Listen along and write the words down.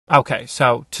Okay,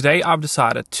 so today I've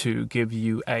decided to give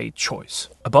you a choice.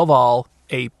 Above all,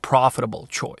 a profitable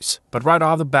choice. But right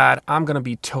off the bat, I'm going to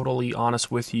be totally honest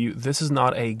with you. This is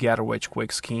not a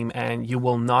get-rich-quick scheme, and you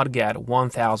will not get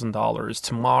 $1,000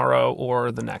 tomorrow or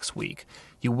the next week.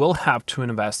 You will have to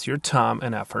invest your time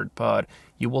and effort, but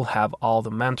you will have all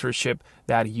the mentorship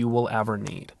that you will ever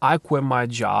need. I quit my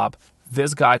job,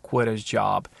 this guy quit his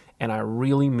job, and I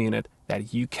really mean it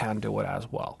that you can do it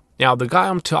as well. Now, the guy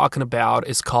I'm talking about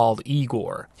is called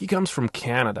Igor. He comes from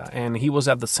Canada, and he was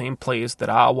at the same place that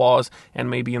I was, and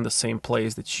maybe in the same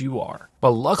place that you are.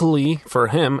 But luckily for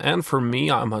him, and for me,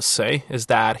 I must say, is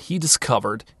that he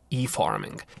discovered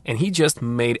eFarming, and he just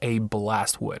made a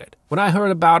blast with it. When I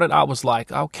heard about it, I was like,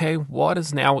 okay, what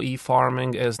is now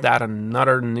eFarming? Is that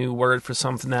another new word for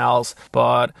something else?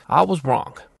 But I was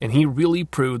wrong, and he really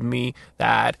proved me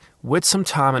that with some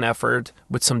time and effort,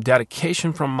 with some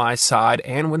dedication from my side,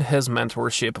 and with his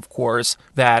mentorship, of course,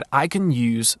 that I can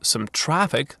use some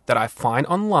traffic that I find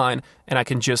online, and I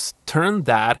can just turn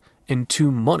that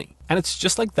into money. And it's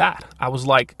just like that. I was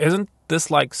like, isn't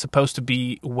this like supposed to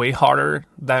be way harder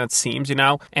than it seems, you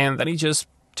know? And then he just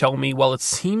told me, well, it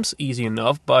seems easy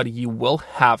enough, but you will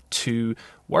have to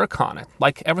work on it.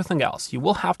 Like everything else, you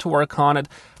will have to work on it,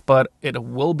 but it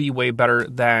will be way better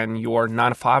than your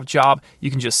 9-to-5 job.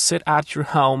 You can just sit at your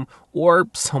home or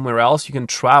somewhere else. You can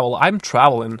travel. I'm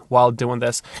traveling while doing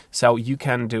this, so you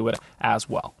can do it as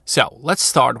well. So let's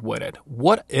start with it.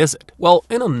 What is it? Well,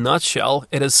 in a nutshell,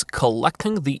 it is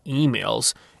collecting the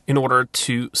emails in order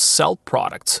to sell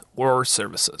products or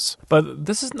services. But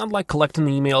this is not like collecting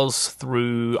emails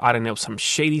through, I don't know, some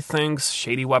shady things,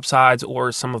 shady websites,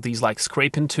 or some of these like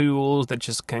scraping tools that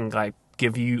just can like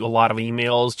give you a lot of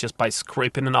emails just by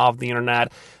scraping it off the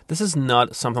internet. This is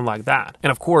not something like that.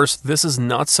 And of course, this is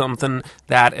not something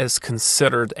that is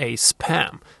considered a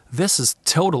spam. This is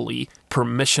totally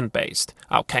permission-based.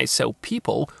 Okay, so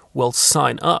people will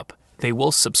sign up, they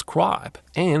will subscribe,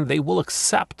 and they will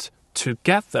accept to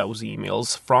get those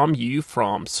emails from you,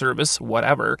 from service,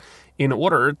 whatever, in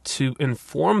order to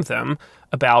inform them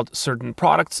about certain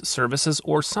products, services,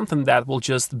 or something that will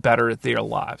just better their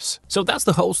lives. So that's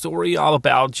the whole story, all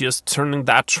about just turning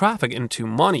that traffic into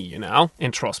money, you know?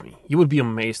 And trust me, you would be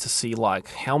amazed to see like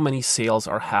how many sales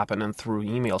are happening through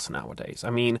emails nowadays. I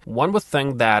mean, one would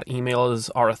think that emails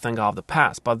are a thing of the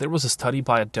past, but there was a study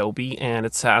by Adobe and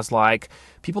it says like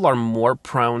people are more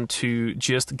prone to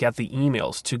just get the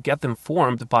emails, to get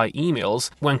informed by emails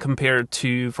when compared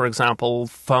to, for example,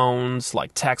 phones,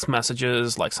 like text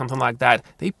messages, like something like that.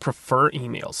 They prefer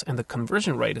emails, and the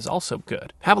conversion rate is also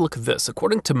good. Have a look at this.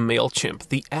 According to MailChimp,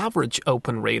 the average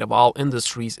open rate of all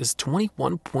industries is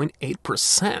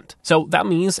 21.8%. So that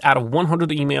means out of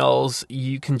 100 emails,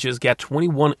 you can just get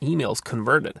 21 emails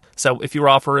converted. So if your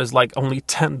offer is like only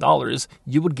 $10,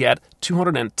 you would get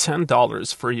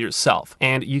 $210 for yourself,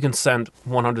 and you can send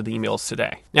 100 emails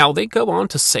today. Now, they go on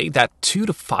to say that 2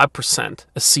 to 5%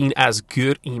 is seen as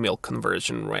good email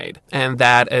conversion rate, and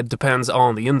that it depends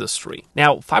on the industry.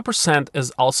 Now, 5%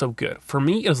 is also good. For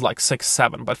me, it's like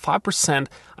 6-7, but 5%,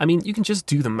 I mean, you can just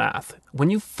do the math. When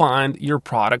you find your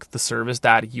product, the service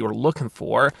that you're looking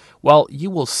for, well, you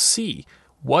will see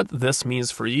what this means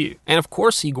for you. And of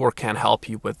course, Igor can help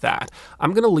you with that.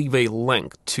 I'm going to leave a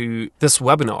link to this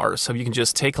webinar so you can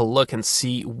just take a look and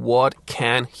see what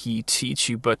can he teach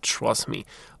you. But trust me,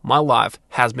 my life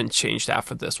has been changed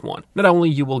after this one. Not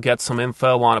only you will get some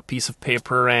info on a piece of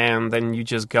paper and then you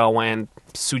just go and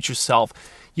suit yourself,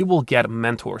 you will get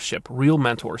mentorship, real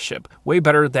mentorship, way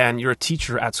better than your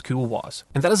teacher at school was.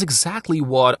 And that is exactly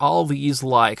what all these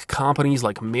like companies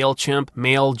like MailChimp,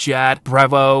 MailJet,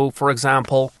 Brevo, for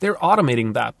example, they're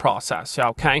automating that process,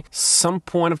 okay? Some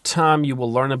point of time you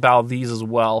will learn about these as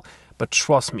well, but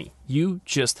trust me, you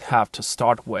just have to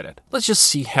start with it. Let's just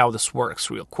see how this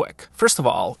works real quick. First of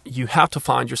all, you have to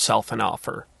find yourself an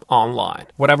offer online,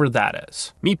 whatever that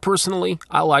is. Me personally,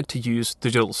 I like to use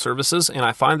digital services, and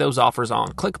I find those offers on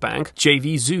ClickBank,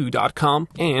 jvzoo.com,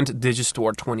 and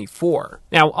Digistore24.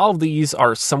 Now, all of these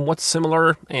are somewhat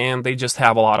similar, and they just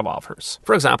have a lot of offers.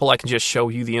 For example, I can just show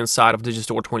you the inside of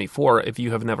Digistore24. If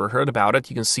you have never heard about it,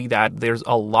 you can see that there's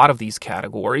a lot of these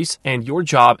categories, and your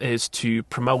job is to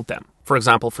promote them. For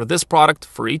example, for this product,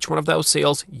 for each one of those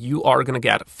sales, you are going to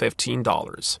get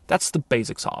 $15. That's the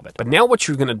basics of it. But now what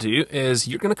you're going to do is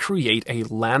you're going to create a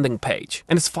landing page.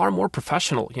 And it's far more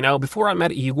professional. You know, before I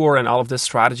met Igor and all of this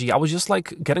strategy, I was just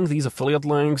like getting these affiliate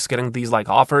links, getting these like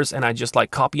offers, and I just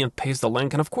like copy and paste the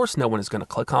link. And of course, no one is going to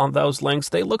click on those links.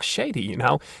 They look shady, you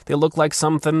know? They look like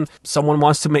something someone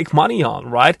wants to make money on,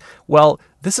 right? Well,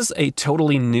 This is a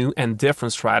totally new and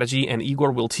different strategy, and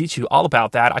Igor will teach you all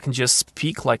about that. I can just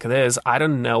speak like this. I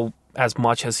don't know as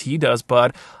much as he does,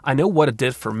 but I know what it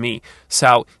did for me.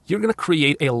 So you're going to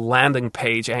create a landing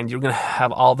page and you're going to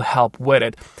have all the help with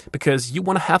it, because you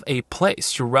want to have a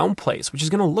place, your own place, which is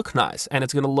going to look nice and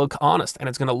it's going to look honest and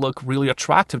it's going to look really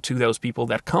attractive to those people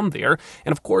that come there.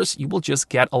 And of course, you will just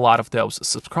get a lot of those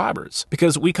subscribers,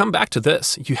 because we come back to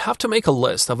this. You have to make a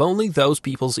list of only those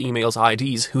people's emails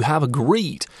IDs who have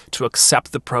agreed to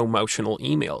accept the promotional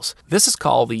emails. This is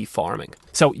called eFarming.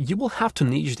 So you will have to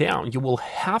niche down. You will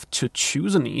have to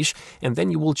choose a niche, and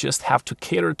then you will just have to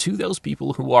cater to those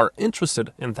people who are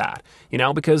interested in that,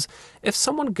 because if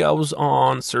someone goes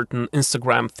on certain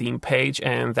Instagram theme page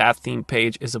and that theme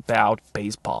page is about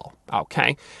baseball,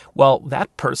 okay, well,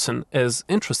 that person is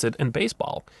interested in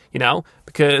baseball,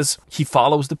 because he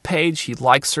follows the page, he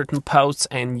likes certain posts,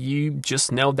 and you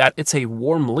just know that it's a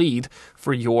warm lead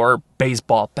for your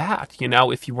baseball bat.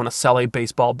 If you want to sell a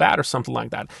baseball bat or something like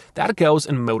that, that goes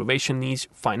in motivation niche,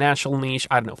 financial niche,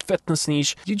 fitness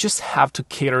niche. You just have to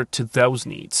cater to those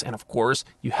needs. And of course,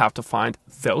 you have to find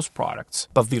those products.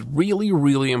 But the really,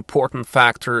 really important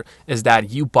factor is that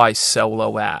you buy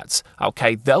solo ads.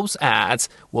 Okay, those ads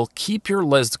will keep your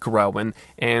list growing,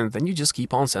 and then you just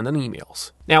keep on sending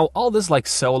emails. Now, all this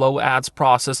solo ads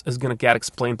process is going to get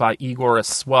explained by Igor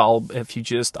as well. If you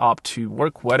just opt to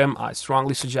work with him, I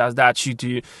strongly suggest that you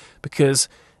do, because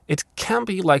it can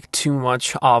be too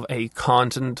much of a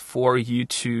content for you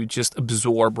to just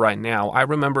absorb right now. I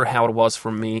remember how it was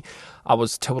for me. I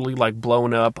was totally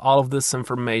blown up, all of this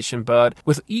information, but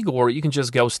with Igor, you can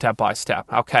just go step by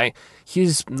step, okay?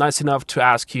 He's nice enough to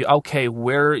ask you, okay,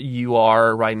 where you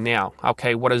are right now,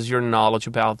 okay, what is your knowledge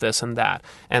about this and that?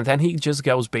 And then he just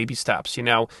goes baby steps,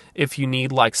 If you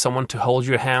need someone to hold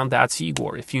your hand, that's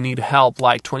Igor. If you need help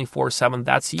 24/7,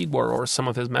 that's Igor or some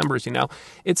of his members,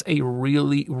 It's a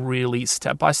really, really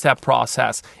step-by-step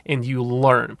process, and you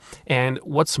learn. And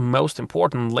what's most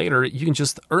important later, you can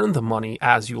just earn the money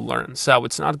as you learn. So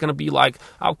it's not going to be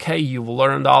okay, you've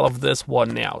learned all of this, what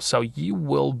now? So you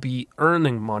will be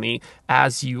earning money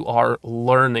as you are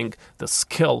learning the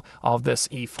skill of this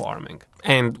e-farming.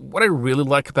 And what I really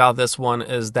like about this one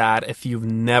is that if you've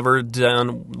never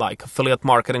done affiliate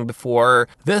marketing before,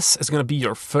 this is going to be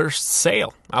your first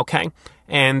sale, okay?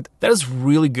 And that is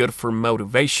really good for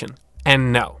motivation.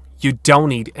 And no, you don't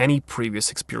need any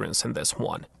previous experience in this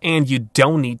one. And you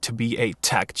don't need to be a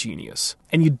tech genius.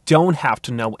 And you don't have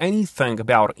to know anything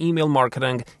about email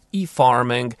marketing,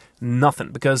 e-farming,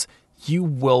 nothing, because you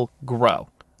will grow.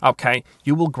 Okay,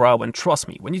 you will grow, and trust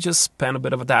me, when you just spend a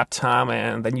bit of that time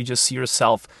and then you just see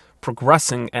yourself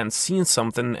progressing and seeing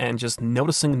something and just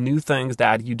noticing new things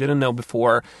that you didn't know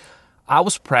before, I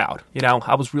was proud,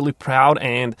 I was really proud.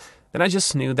 And then I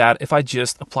just knew that if I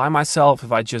just apply myself,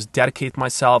 if I just dedicate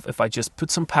myself, if I just put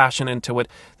some passion into it,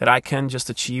 that I can just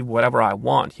achieve whatever I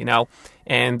want,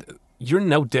 And you're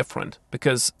no different,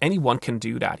 because anyone can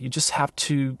do that. You just have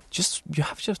to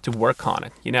work on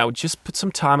it, just put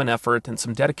some time and effort and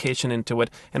some dedication into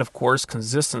it. And of course,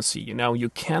 consistency, you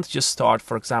can't just start,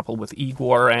 for example, with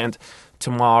Igor and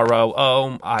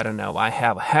tomorrow, I don't know, I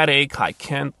have a headache, I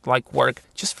can't work.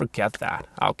 Just forget that.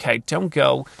 Okay, don't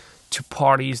go to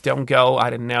parties, don't go,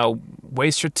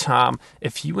 waste your time.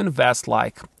 If you invest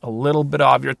a little bit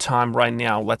of your time right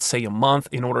now, let's say a month,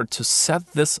 in order to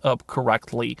set this up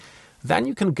correctly, then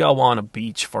you can go on a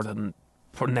beach for the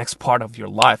next part of your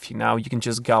life. You can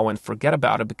just go and forget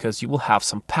about it, because you will have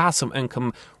some passive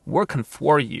income working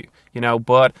for you,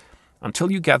 but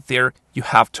until you get there, you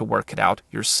have to work it out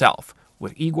yourself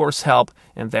with Igor's help,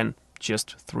 and then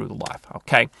just through the life,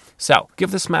 okay? So give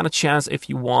this man a chance if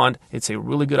you want. It's a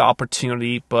really good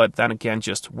opportunity, but then again,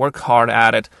 just work hard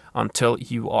at it until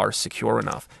you are secure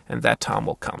enough, and that time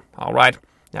will come, all right?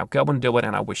 Now go and do it,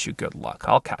 and I wish you good luck.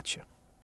 I'll catch you.